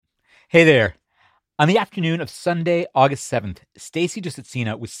Hey there. On the afternoon of Sunday, August 7th, Stacey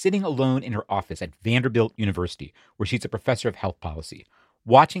Justitzina was sitting alone in her office at Vanderbilt University, where she's a professor of health policy,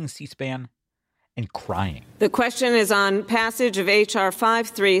 watching C-SPAN and crying. The question is on passage of H.R.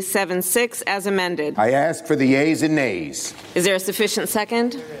 5376 as amended. I ask for the yeas and nays. Is there a sufficient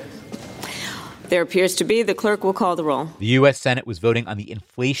second? There appears to be. The clerk will call the roll. The U.S. Senate was voting on the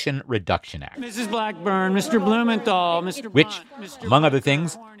Inflation Reduction Act. Mrs. Blackburn, Mr. Blumenthal, Mr. Which, Mr. among other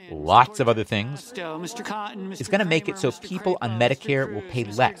things, lots of other things, Mr. Cotton, is going to make it so people on Medicare will pay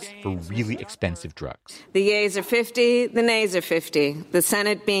less for really expensive drugs. The yeas are 50, the nays are 50. The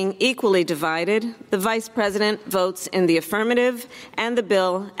Senate being equally divided, the Vice President votes in the affirmative, and the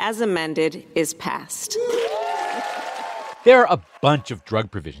bill, as amended, is passed. There are a bunch of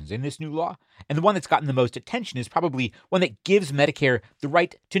drug provisions in this new law, and the one that's gotten the most attention is probably one that gives Medicare the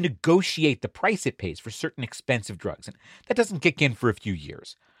right to negotiate the price it pays for certain expensive drugs. And that doesn't kick in for a few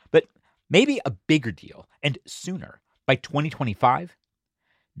years. But maybe a bigger deal, and sooner, by 2025,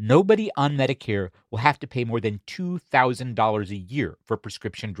 nobody on Medicare will have to pay more than $2,000 a year for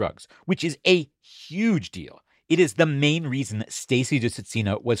prescription drugs, which is a huge deal. It is the main reason that Stacey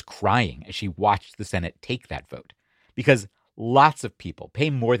Justitzina was crying as she watched the Senate take that vote. Because lots of people pay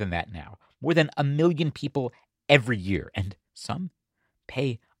more than that now, more than 1 million people every year, and some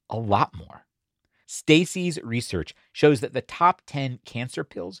pay a lot more. Stacey's research shows that the top 10 cancer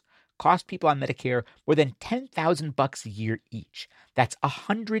pills cost people on Medicare more than $10,000 a year each. That's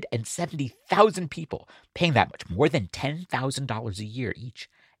 170,000 people paying that much, more than $10,000 a year each,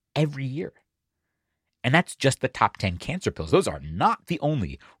 every year. And that's just the top 10 cancer pills. Those are not the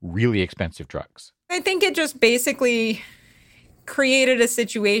only really expensive drugs. I think it just basically created a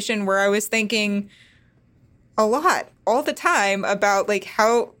situation where I was thinking a lot all the time about like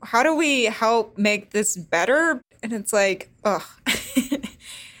how do we help make this better? And it's like, ugh.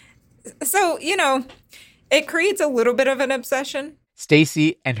 So, it creates a little bit of an obsession.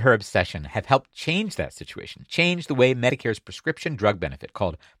 Stacey and her obsession have helped change that situation, change the way Medicare's prescription drug benefit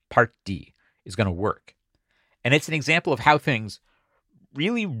called Part D is going to work. And it's an example of how things,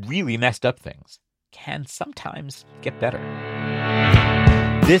 really, really messed up things, can sometimes get better.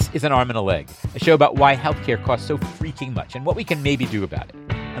 This is An Arm and a Leg, a show about why healthcare costs so freaking much and what we can maybe do about it.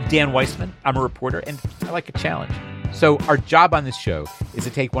 I'm Dan Weissman. I'm a reporter, and I like a challenge. So our job on this show is to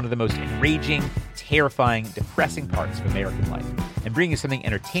take one of the most enraging, terrifying, depressing parts of American life and bring you something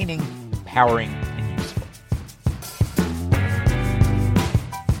entertaining, empowering, and useful.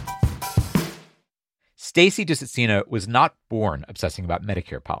 Stacey Justitzina was not born obsessing about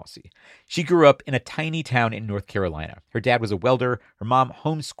Medicare policy. She grew up in a tiny town in North Carolina. Her dad was a welder. Her mom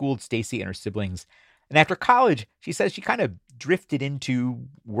homeschooled Stacey and her siblings. And after college, she says she kind of drifted into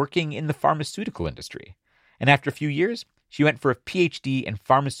working in the pharmaceutical industry. And after a few years, she went for a PhD in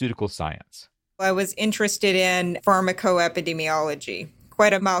pharmaceutical science. I was interested in pharmacoepidemiology.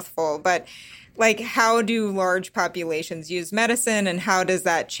 Quite a mouthful, but how do large populations use medicine and how does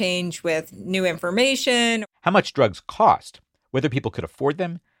that change with new information? How much drugs cost, whether people could afford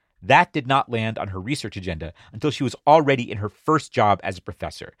them, that did not land on her research agenda until she was already in her first job as a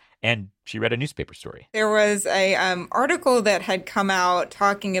professor, and she read a newspaper story. There was a article that had come out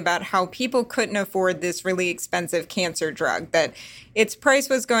talking about how people couldn't afford this really expensive cancer drug, that its price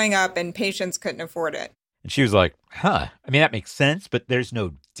was going up and patients couldn't afford it. And she was like, that makes sense, but there's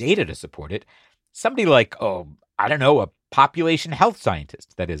no data to support it. Somebody like, a population health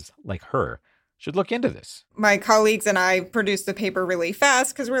scientist, that is, like her, should look into this. My colleagues and I produced the paper really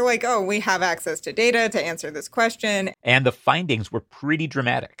fast because we're like, we have access to data to answer this question. And the findings were pretty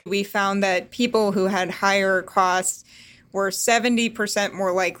dramatic. We found that people who had higher costs were 70%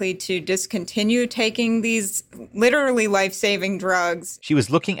 more likely to discontinue taking these literally life-saving drugs. She was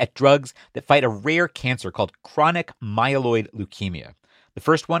looking at drugs that fight a rare cancer called chronic myeloid leukemia. The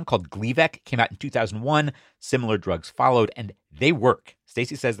first one, called Gleevec, came out in 2001. Similar drugs followed, and they work.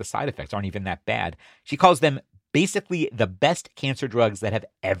 Stacey says the side effects aren't even that bad. She calls them basically the best cancer drugs that have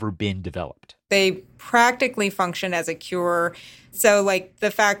ever been developed. They practically function as a cure. So,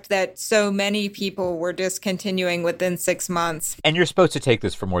 the fact that so many people were discontinuing within 6 months. And you're supposed to take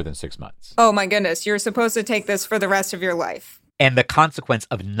this for more than 6 months. Oh, my goodness. You're supposed to take this for the rest of your life. And the consequence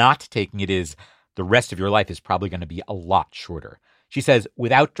of not taking it is the rest of your life is probably going to be a lot shorter. She says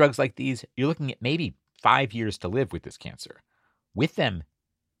without drugs like these, you're looking at maybe 5 years to live with this cancer. With them,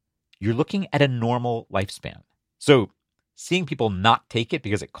 you're looking at a normal lifespan. So seeing people not take it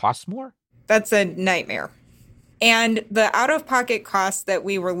because it costs more? That's a nightmare. And the out-of-pocket costs that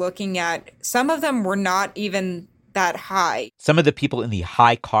we were looking at, some of them were not even that high. Some of the people in the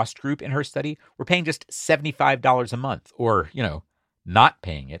high-cost group in her study were paying just $75 a month or, not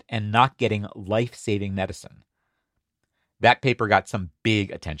paying it, and not getting life-saving medicine. That paper got some big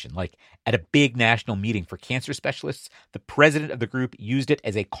attention. Like at a big national meeting for cancer specialists, the president of the group used it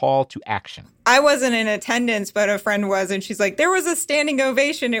as a call to action. I wasn't in attendance, but a friend was, and she's like, there was a standing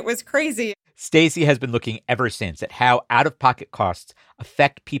ovation. It was crazy. Stacey has been looking ever since at how out-of-pocket costs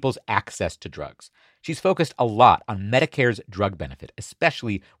affect people's access to drugs. She's focused a lot on Medicare's drug benefit,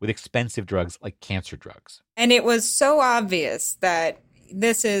 especially with expensive drugs like cancer drugs. And it was so obvious that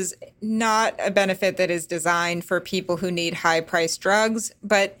this is not a benefit that is designed for people who need high-priced drugs,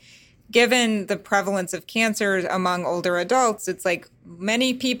 but given the prevalence of cancer among older adults, it's like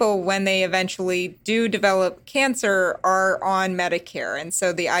many people, when they eventually do develop cancer, are on Medicare. And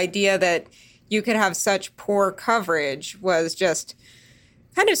so the idea that you could have such poor coverage was just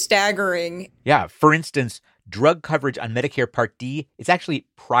kind of staggering. Yeah, for instance, drug coverage on Medicare Part D is actually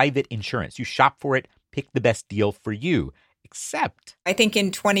private insurance. You shop for it, pick the best deal for you. Except, I think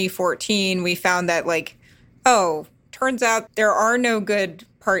in 2014, we found that turns out there are no good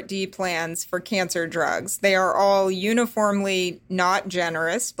Part D plans for cancer drugs. They are all uniformly not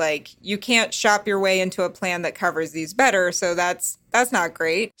generous. Like, you can't shop your way into a plan that covers these better, so that's not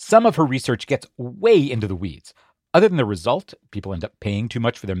great. Some of her research gets way into the weeds. Other than the result, people end up paying too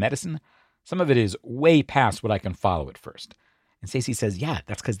much for their medicine, some of it is way past what I can follow at first. And Stacey says, yeah,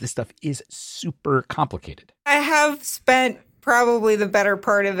 that's because this stuff is super complicated. I have spent probably the better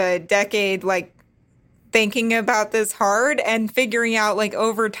part of a decade, thinking about this hard and figuring out,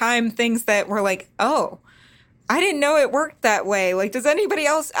 over time, things that were oh, I didn't know it worked that way. Does anybody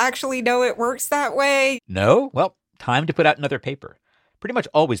else actually know it works that way? No? Well, time to put out another paper. Pretty much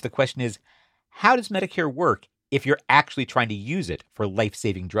always the question is, how does Medicare work if you're actually trying to use it for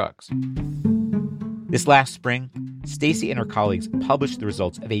life-saving drugs? This last spring, Stacey and her colleagues published the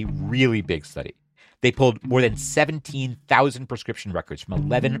results of a really big study. They pulled more than 17,000 prescription records from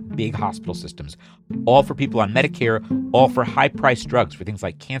 11 big hospital systems, all for people on Medicare, all for high-priced drugs for things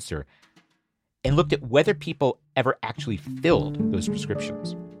like cancer, and looked at whether people ever actually filled those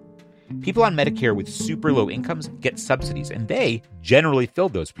prescriptions. People on Medicare with super low incomes get subsidies, and they generally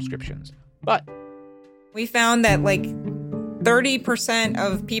filled those prescriptions. But we found that 30%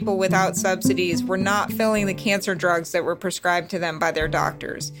 of people without subsidies were not filling the cancer drugs that were prescribed to them by their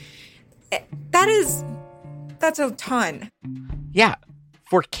doctors. That's a ton. Yeah,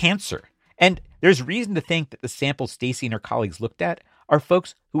 for cancer. And there's reason to think that the samples Stacey and her colleagues looked at are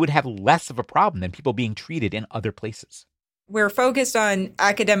folks who would have less of a problem than people being treated in other places. We're focused on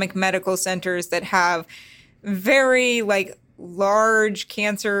academic medical centers that have very large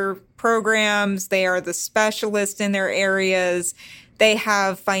cancer programs. They are the specialists in their areas. They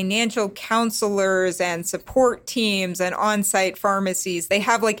have financial counselors and support teams and on-site pharmacies. They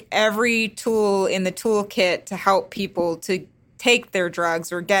have every tool in the toolkit to help people to take their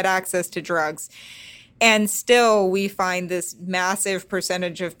drugs or get access to drugs. And still we find this massive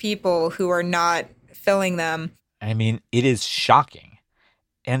percentage of people who are not filling them. I mean, it is shocking.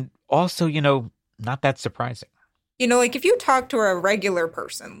 And also, not that surprising. If you talk to a regular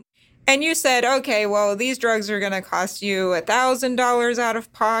person and you said, okay, well, these drugs are going to cost you $1,000 out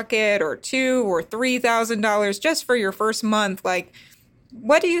of pocket or $2,000 or $3,000 just for your first month,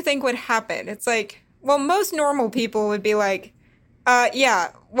 what do you think would happen? It's most normal people would be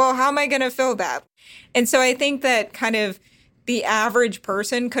yeah, well, how am I going to fill that? And so I think that kind of the average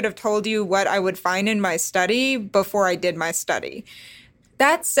person could have told you what I would find in my study before I did my study.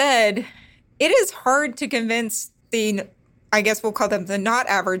 That said, it is hard to convince I guess we'll call them the not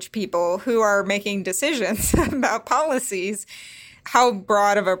average people who are making decisions about policies, how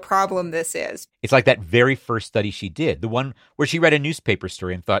broad of a problem this is. It's like that very first study she did, the one where she read a newspaper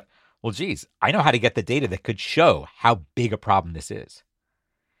story and thought, well, geez, I know how to get the data that could show how big a problem this is.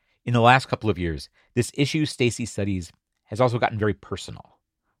 In the last couple of years, this issue Stacey studies has also gotten very personal.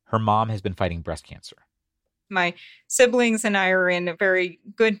 Her mom has been fighting breast cancer. My siblings and I are in a very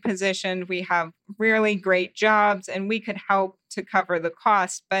good position. We have really great jobs and we could help to cover the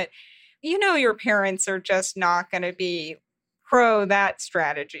cost. But your parents are just not going to be pro that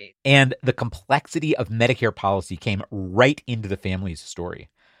strategy. And the complexity of Medicare policy came right into the family's story.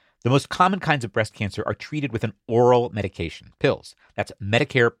 The most common kinds of breast cancer are treated with an oral medication, pills. That's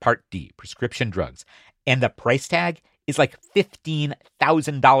Medicare Part D, prescription drugs. And the price tag is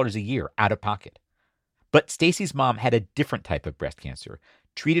 $15,000 a year out of pocket. But Stacey's mom had a different type of breast cancer,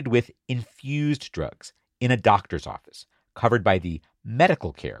 treated with infused drugs in a doctor's office, covered by the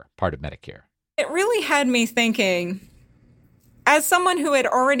medical care part of Medicare. It really had me thinking, as someone who had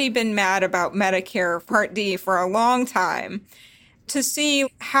already been mad about Medicare Part D for a long time, to see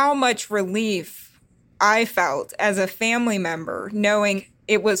how much relief I felt as a family member, knowing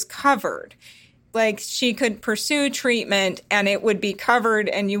it was covered. Like, she could pursue treatment and it would be covered,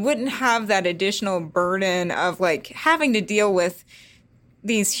 and you wouldn't have that additional burden of like having to deal with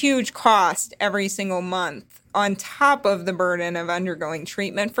these huge costs every single month on top of the burden of undergoing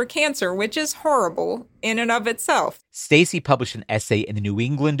treatment for cancer, which is horrible in and of itself. Stacy published an essay in the New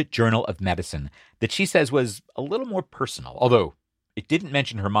England Journal of Medicine that she says was a little more personal, although it didn't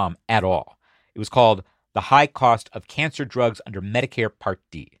mention her mom at all. It was called The High Cost of Cancer Drugs Under Medicare Part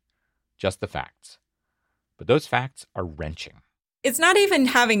D. Just the facts. But those facts are wrenching. It's not even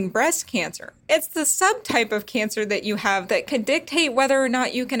having breast cancer. It's the subtype of cancer that you have that could dictate whether or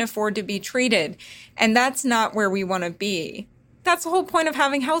not you can afford to be treated. And that's not where we want to be. That's the whole point of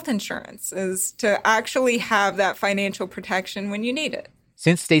having health insurance, is to actually have that financial protection when you need it.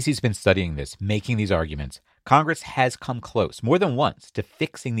 Since Stacy's been studying this, making these arguments, Congress has come close, more than once, to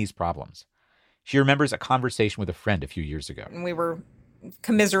fixing these problems. She remembers a conversation with a friend a few years ago. And we were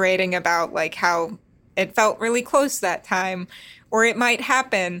commiserating about like how it felt really close that time, or it might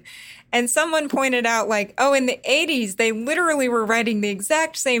happen. And someone pointed out like, oh, in the 80s, they literally were writing the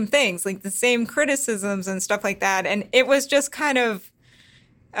exact same things, like the same criticisms and stuff like that. And it was just kind of,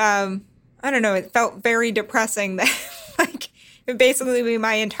 I don't know, it felt very depressing that like it would basically be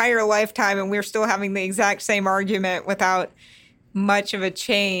my entire lifetime and we're still having the exact same argument without much of a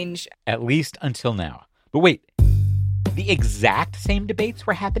change. At least until now. But wait, the exact same debates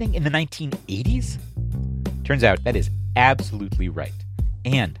were happening in the 1980s? Turns out that is absolutely right.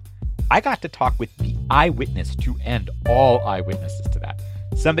 And I got to talk with the eyewitness to end all eyewitnesses to that.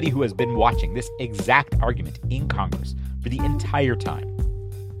 Somebody who has been watching this exact argument in Congress for the entire time.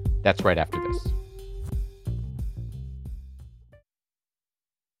 That's right after this.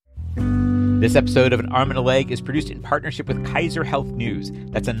 This episode of An Arm and a Leg is produced in partnership with Kaiser Health News.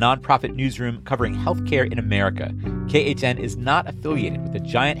 That's a nonprofit newsroom covering healthcare in America. KHN is not affiliated with the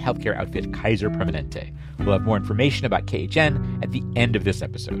giant healthcare outfit Kaiser Permanente. We'll have more information about KHN at the end of this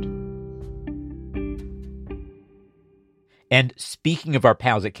episode. And speaking of our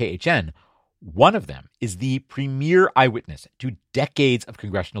pals at KHN, one of them is the premier eyewitness to decades of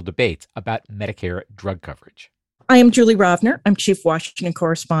congressional debates about Medicare drug coverage. I am Julie Rovner. I'm Chief Washington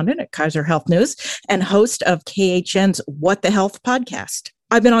Correspondent at Kaiser Health News and host of KHN's What the Health podcast.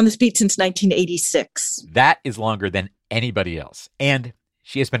 I've been on this beat since 1986. That is longer than anybody else. And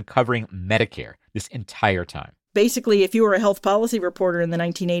she has been covering Medicare this entire time. Basically, if you were a health policy reporter in the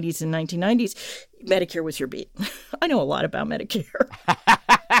 1980s and 1990s, Medicare was your beat. I know a lot about Medicare.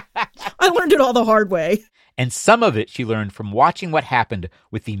 I learned it all the hard way. And some of it she learned from watching what happened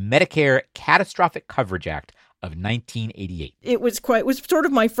with the Medicare Catastrophic Coverage Act of 1988. It was sort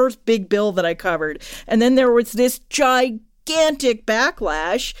of my first big bill that I covered. And then there was this gigantic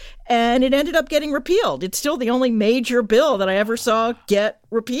backlash, and it ended up getting repealed. It's still the only major bill that I ever saw get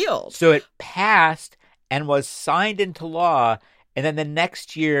repealed. So it passed and was signed into law, and then the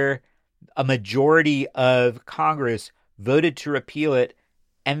next year, a majority of Congress voted to repeal it,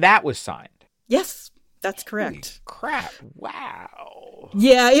 and that was signed. Yes, that's correct. Holy crap. Wow.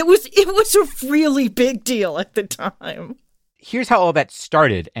 Yeah, it was a really big deal at the time. Here's how all that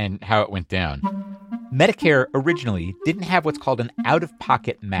started and how it went down. Medicare originally didn't have what's called an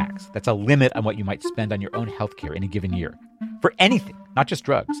out-of-pocket max. That's a limit on what you might spend on your own healthcare in a given year. For anything, not just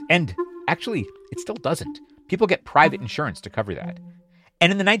drugs. And actually, it still doesn't. People get private insurance to cover that.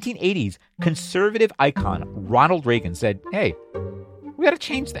 And in the 1980s, conservative icon Ronald Reagan said, hey, we got to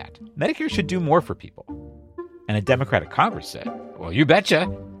change that. Medicare should do more for people. And a Democratic Congress said, well, you betcha.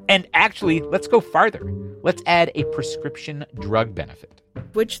 And actually, let's go farther. Let's add a prescription drug benefit.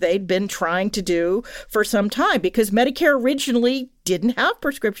 Which they'd been trying to do for some time because Medicare originally didn't have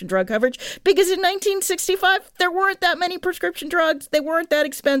prescription drug coverage because in 1965, there weren't that many prescription drugs. They weren't that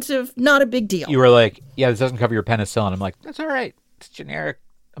expensive. Not a big deal. You were like, yeah, this doesn't cover your penicillin. I'm like, that's all right. It's generic.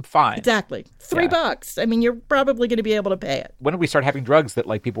 I'm fine. Exactly. $3. I mean, you're probably going to be able to pay it. When did we start having drugs that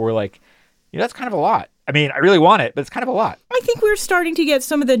like people were like, you know, that's kind of a lot. I mean, I really want it, but it's kind of a lot. I think we're starting to get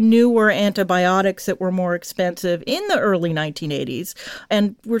some of the newer antibiotics that were more expensive in the early 1980s.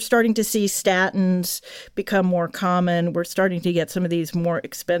 And we're starting to see statins become more common. We're starting to get some of these more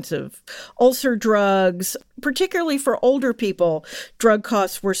expensive ulcer drugs. Particularly for older people, drug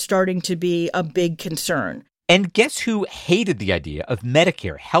costs were starting to be a big concern. And guess who hated the idea of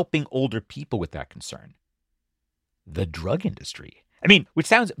Medicare helping older people with that concern? The drug industry. I mean, which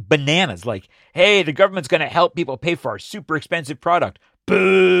sounds bananas, like, hey, the government's going to help people pay for our super expensive product.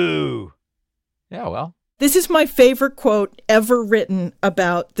 Boo! Yeah, well. This is my favorite quote ever written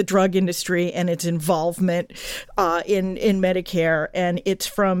about the drug industry and its involvement in Medicare. And it's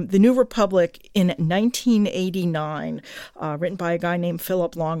from The New Republic in 1989, written by a guy named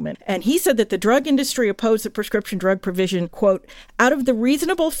Philip Longman. And he said that the drug industry opposed the prescription drug provision, quote, out of the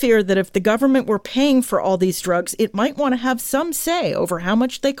reasonable fear that if the government were paying for all these drugs, it might want to have some say over how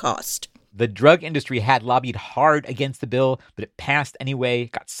much they cost. The drug industry had lobbied hard against the bill, but it passed anyway,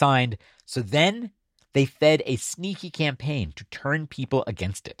 got signed. So then they fed a sneaky campaign to turn people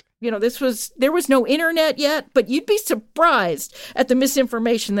against it. You know, there was no internet yet, but you'd be surprised at the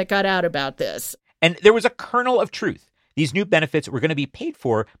misinformation that got out about this. And there was a kernel of truth. These new benefits were going to be paid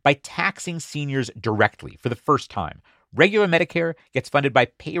for by taxing seniors directly for the first time. Regular Medicare gets funded by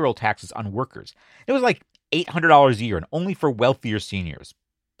payroll taxes on workers. It was like $800 a year and only for wealthier seniors.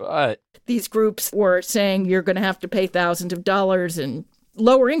 But these groups were saying you're going to have to pay thousands of dollars, and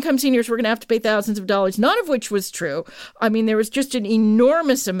lower income seniors were going to have to pay thousands of dollars, none of which was true. I mean, there was just an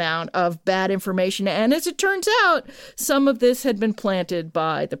enormous amount of bad information. And as it turns out, some of this had been planted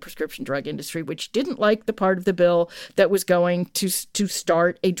by the prescription drug industry, which didn't like the part of the bill that was going to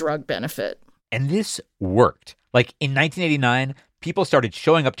start a drug benefit. And this worked. Like in 1989, people started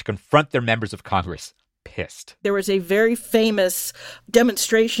showing up to confront their members of Congress. Pissed. There was a very famous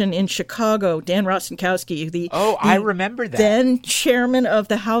demonstration in Chicago. Dan Rostenkowski, I remember that. Then chairman of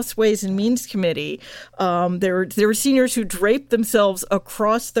the House Ways and Means Committee. There were seniors who draped themselves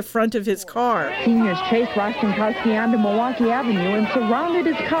across the front of his car. Seniors chased Rostenkowski onto Milwaukee Avenue and surrounded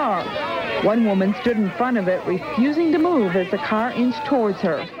his car. One woman stood in front of it, refusing to move as the car inched towards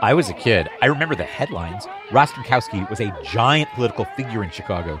her. I was a kid. I remember the headlines. Rostenkowski was a giant political figure in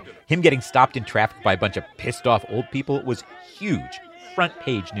Chicago. Him getting stopped in traffic by a bunch of pissed-off old people was huge.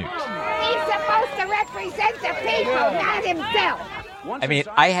 Front-page news. He's supposed to represent the people, not himself. I mean,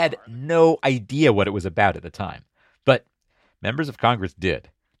 I had no idea what it was about at the time. But members of Congress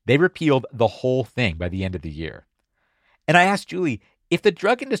did. They repealed the whole thing by the end of the year. And I asked Julie, if the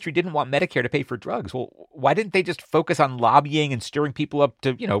drug industry didn't want Medicare to pay for drugs, well, why didn't they just focus on lobbying and stirring people up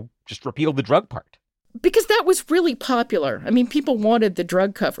to, just repeal the drug part? Because that was really popular. I mean, people wanted the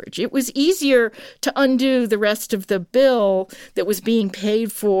drug coverage. It was easier to undo the rest of the bill that was being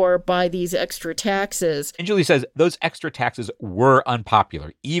paid for by these extra taxes. And Julie says those extra taxes were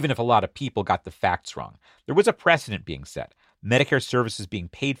unpopular, even if a lot of people got the facts wrong. There was a precedent being set. Medicare services being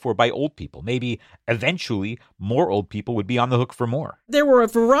paid for by old people. Maybe eventually more old people would be on the hook for more. There were a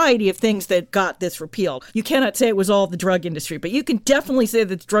variety of things that got this repealed. You cannot say it was all the drug industry, but you can definitely say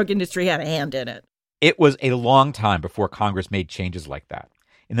that the drug industry had a hand in it. It was a long time before Congress made changes like that.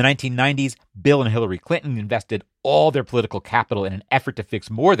 In the 1990s, Bill and Hillary Clinton invested all their political capital in an effort to fix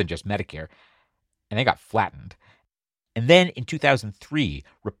more than just Medicare, and they got flattened. And then in 2003,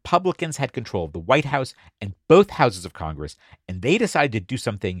 Republicans had control of the White House and both houses of Congress, and they decided to do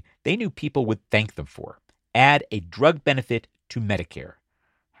something they knew people would thank them for: add a drug benefit to Medicare.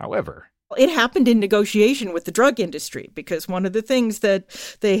 However, it happened in negotiation with the drug industry, because one of the things that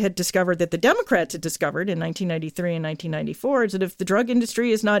they had discovered, that the Democrats had discovered in 1993 and 1994, is that if the drug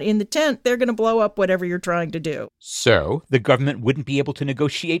industry is not in the tent, they're going to blow up whatever you're trying to do. So the government wouldn't be able to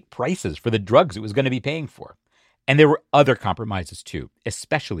negotiate prices for the drugs it was going to be paying for. And there were other compromises too,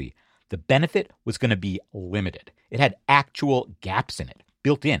 especially the benefit was going to be limited. It had actual gaps in it,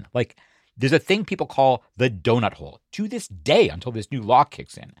 built in. Like, there's a thing people call the donut hole to this day until this new law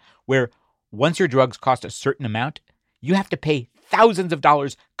kicks in, where once your drugs cost a certain amount, you have to pay thousands of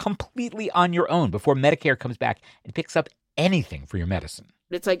dollars completely on your own before Medicare comes back and picks up anything for your medicine.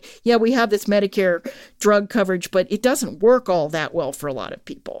 It's like, yeah, we have this Medicare drug coverage, but it doesn't work all that well for a lot of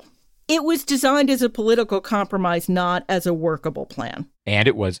people. It was designed as a political compromise, not as a workable plan. And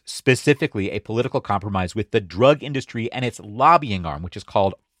it was specifically a political compromise with the drug industry and its lobbying arm, which is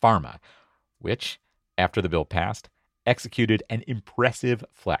called PhRMA, which, after the bill passed, executed an impressive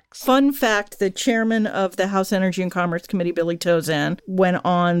flex. Fun fact, the chairman of the House Energy and Commerce Committee, Billy Tauzin, went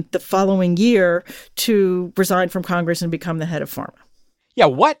on the following year to resign from Congress and become the head of PhRMA. Yeah,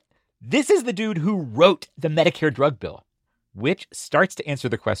 what? This is the dude who wrote the Medicare drug bill, which starts to answer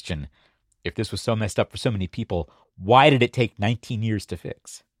the question, if this was so messed up for so many people, why did it take 19 years to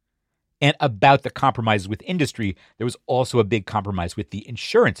fix? And about the compromises with industry, there was also a big compromise with the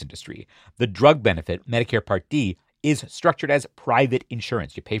insurance industry. The drug benefit, Medicare Part D, is structured as private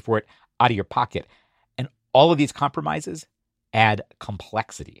insurance. You pay for it out of your pocket. And all of these compromises add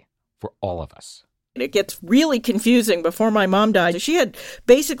complexity for all of us. It gets really confusing. Before my mom died, she had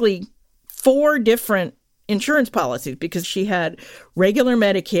basically 4 different insurance policies, because she had regular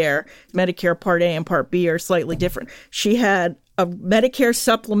Medicare, Medicare Part A and Part B are slightly different. She had a Medicare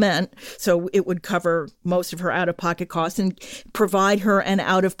supplement, so it would cover most of her out-of-pocket costs and provide her an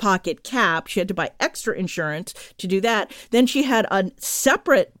out-of-pocket cap. She had to buy extra insurance to do that. Then she had a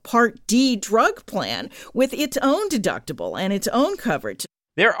separate Part D drug plan with its own deductible and its own coverage.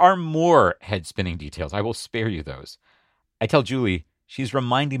 There are more head-spinning details. I will spare you those. I tell Julie she's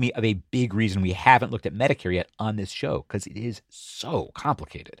reminding me of a big reason we haven't looked at Medicare yet on this show, because it is so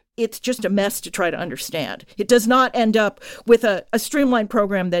complicated. It's just a mess to try to understand. It does not end up with a streamlined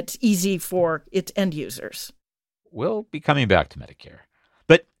program that's easy for its end users. We'll be coming back to Medicare.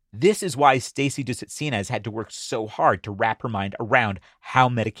 But this is why Stacey Ducitsina has had to work so hard to wrap her mind around how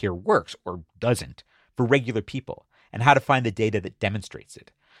Medicare works, or doesn't, for regular people, and how to find the data that demonstrates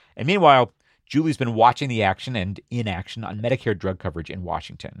it. And meanwhile, Julie's been watching the action and inaction on Medicare drug coverage in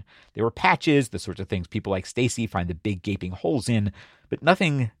Washington. There were patches, the sorts of things people like Stacey find the big gaping holes in, but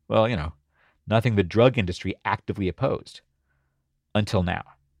nothing, nothing the drug industry actively opposed. Until now.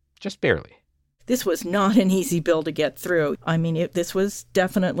 Just barely. This was not an easy bill to get through. I mean, this was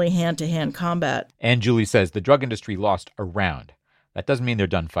definitely hand-to-hand combat. And Julie says the drug industry lost a round. That doesn't mean they're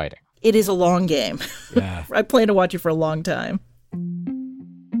done fighting. It is a long game. Yeah. I plan to watch it for a long time.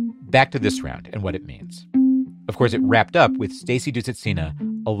 Back to this round and what it means. Of course, it wrapped up with Stacey Ducitsina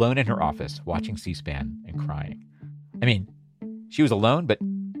alone in her office watching C-SPAN and crying. I mean, she was alone, but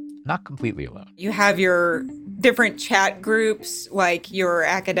not completely alone. You have your different chat groups, like your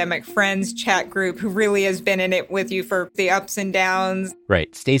academic friends chat group, who really has been in it with you for the ups and downs.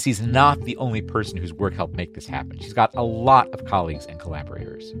 Right. Stacey's not the only person whose work helped make this happen. She's got a lot of colleagues and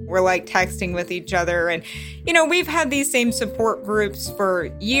collaborators. We're like texting with each other. And, we've had these same support groups for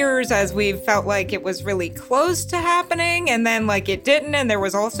years as we've felt like it was really close to happening. And then it didn't. And there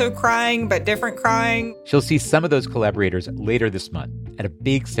was also crying, but different crying. She'll see some of those collaborators later this month at a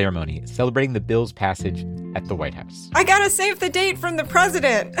big ceremony celebrating the bill's passage at the White House. I gotta save the date from the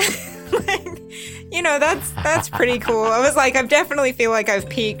president. That's pretty cool. I was like, I definitely feel like I've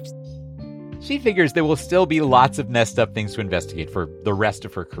peaked. She figures there will still be lots of messed up things to investigate for the rest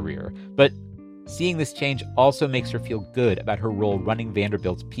of her career. But seeing this change also makes her feel good about her role running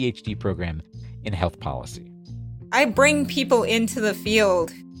Vanderbilt's PhD program in health policy. I bring people into the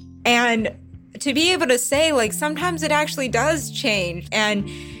field, and to be able to say, sometimes it actually does change. And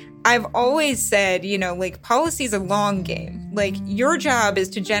I've always said, policy is a long game. Your job is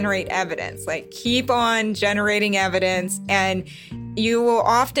to generate evidence. Keep on generating evidence, and you will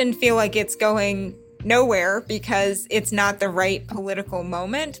often feel like it's going nowhere because it's not the right political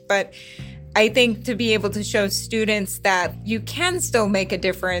moment. But I think to be able to show students that you can still make a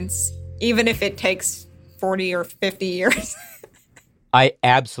difference, even if it takes 40 or 50 years. I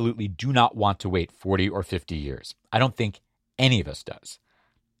absolutely do not want to wait 40 or 50 years. I don't think any of us does.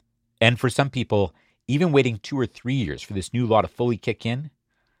 And for some people, even waiting 2 or 3 years for this new law to fully kick in,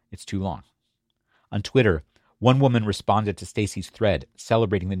 it's too long. On Twitter, one woman responded to Stacey's thread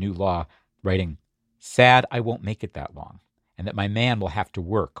celebrating the new law, writing, "Sad I won't make it that long, and that my man will have to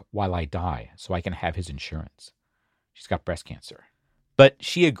work while I die so I can have his insurance." She's got breast cancer. But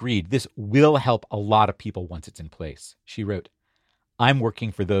she agreed this will help a lot of people once it's in place. She wrote, "I'm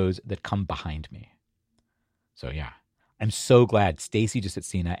working for those that come behind me." So yeah, I'm so glad Stacey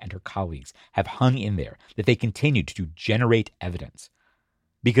Ducitsina and her colleagues have hung in there, that they continue to generate evidence.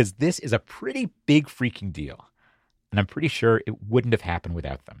 Because this is a pretty big freaking deal. And I'm pretty sure it wouldn't have happened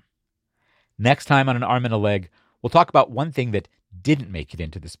without them. Next time on An Arm and a Leg, we'll talk about one thing that didn't make it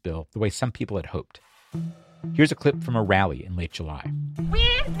into this bill the way some people had hoped. Here's a clip from a rally in late July.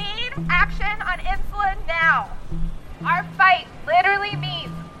 We need action on insulin now. Our fight literally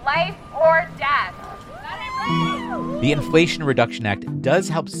means life or death. The Inflation Reduction Act does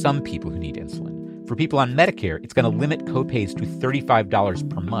help some people who need insulin. For people on Medicare, it's going to limit copays to $35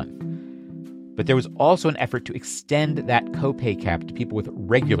 per month. But there was also an effort to extend that copay cap to people with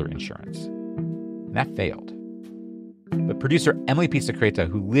regular insurance. And that failed. But producer Emily Pisacreta,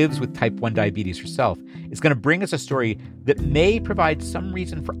 who lives with type 1 diabetes herself, is going to bring us a story that may provide some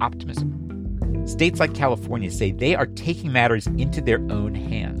reason for optimism. States like California say they are taking matters into their own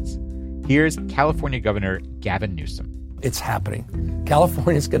hands. Here's California Governor Gavin Newsom. It's happening.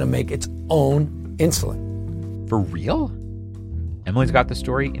 California's going to make its own insulin. For real? Emily's got the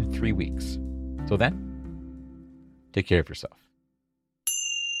story in 3 weeks. Till then, take care of yourself.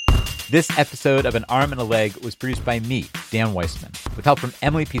 This episode of An Arm and a Leg was produced by me, Dan Weissman, with help from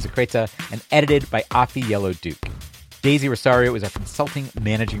Emily Pisacreta and edited by Afi Yellow Duke. Daisy Rosario is our consulting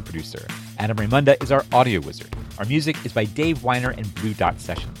managing producer. Adam Raimunda is our audio wizard. Our music is by Dave Weiner and Blue Dot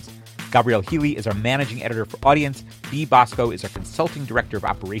Sessions. Gabrielle Healy is our managing editor for audience. Bea Bosco is our consulting director of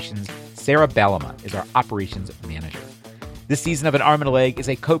operations. Sarah Balama is our operations manager. This season of An Arm and a Leg is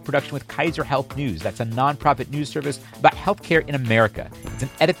a co-production with Kaiser Health News. That's a nonprofit news service about healthcare in America. It's an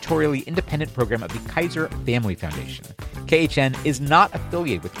editorially independent program of the Kaiser Family Foundation. KHN is not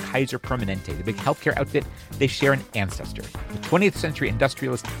affiliated with Kaiser Permanente, the big healthcare outfit. They share an ancestor, the 20th century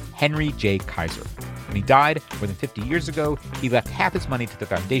industrialist Henry J. Kaiser. When he died more than 50 years ago, he left half his money to the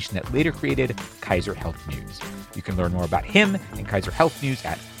foundation that later created Kaiser Health News. You can learn more about him and Kaiser Health News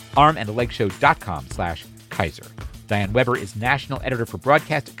at armandalegshow.com/Kaiser. Diane Weber is national editor for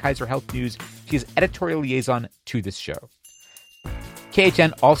broadcast at Kaiser Health News. She is editorial liaison to this show.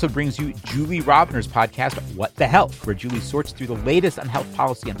 KHN also brings you Julie Rovner's podcast, What the Health, where Julie sorts through the latest on health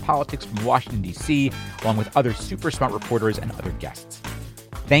policy and politics from Washington, D.C., along with other super smart reporters and other guests.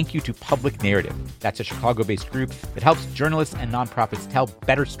 Thank you to Public Narrative. That's a Chicago-based group that helps journalists and nonprofits tell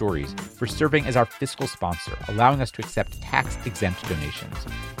better stories, for serving as our fiscal sponsor, allowing us to accept tax-exempt donations.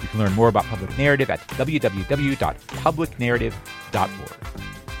 You can learn more about Public Narrative at www.publicnarrative.org.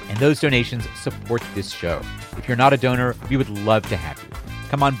 And those donations support this show. If you're not a donor, we would love to have you.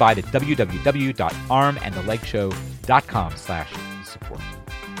 Come on by to www.armandalegshow.com/support.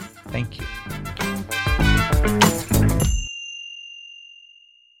 Thank you.